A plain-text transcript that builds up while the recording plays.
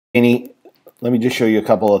Annie, let me just show you a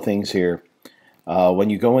couple of things here. When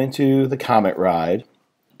you go into the Comet ride,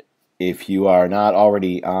 if you are not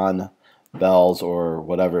already on bells or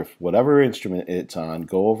whatever instrument it's on,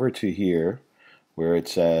 go over to here where it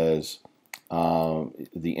says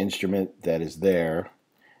the instrument that is there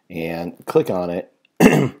and click on it.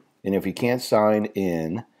 And if you can't sign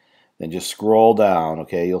in, then just scroll down.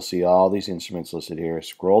 Okay, you'll see all these instruments listed here.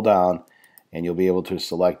 Scroll down and you'll be able to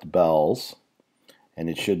select bells, and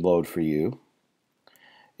it should load for you.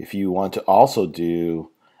 If you want to also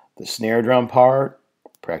do the snare drum part,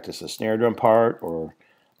 practice the snare drum part, or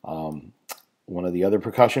one of the other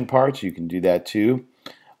percussion parts, you can do that too.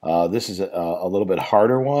 This is a little bit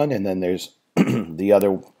harder one, and then there's the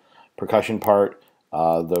other percussion part,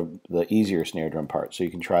 the easier snare drum part, so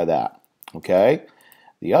you can try that. Okay,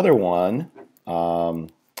 the other one,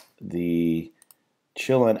 the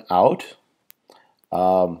chillin' out,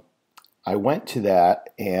 I went to that,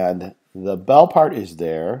 and the bell part is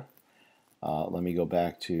there. Let me go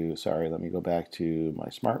back to my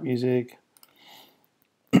smart music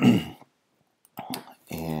and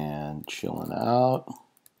chilling out.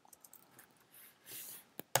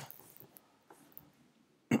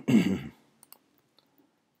 And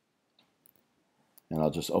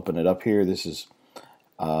I'll just open it up here. This is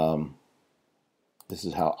how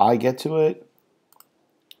I get to it,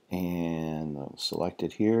 and I'll select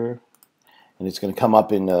it here, and it's going to come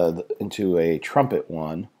up into a trumpet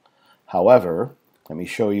one. However, let me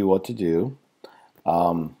show you what to do.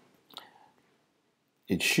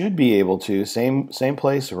 It should be able to, same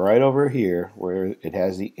place right over here where it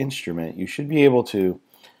has the instrument, you should be able to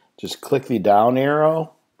just click the down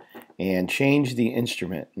arrow and change the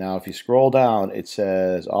instrument. Now if you scroll down, it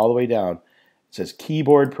says all the way down, it says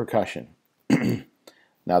keyboard percussion.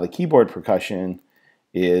 Now the keyboard percussion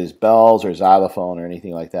is bells or xylophone or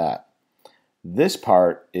anything like that. This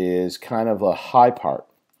part is kind of a high part,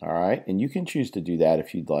 all right? And you can choose to do that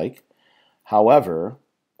if you'd like. However,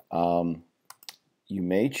 you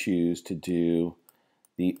may choose to do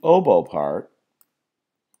the oboe part,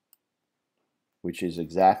 which is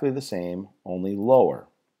exactly the same, only lower.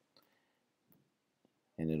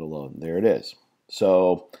 And it'll load. There it is.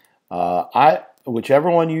 So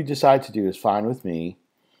whichever one you decide to do is fine with me.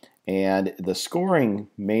 And the scoring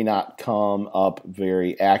may not come up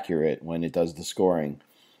very accurate when it does the scoring.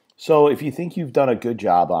 So if you think you've done a good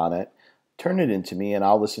job on it, turn it into me and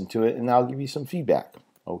I'll listen to it and I'll give you some feedback.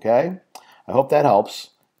 Okay? I hope that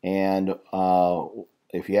helps. And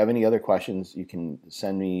if you have any other questions, you can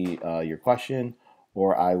send me your question,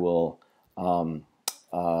 or I will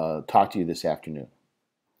talk to you this afternoon.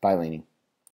 Bye, Lainey.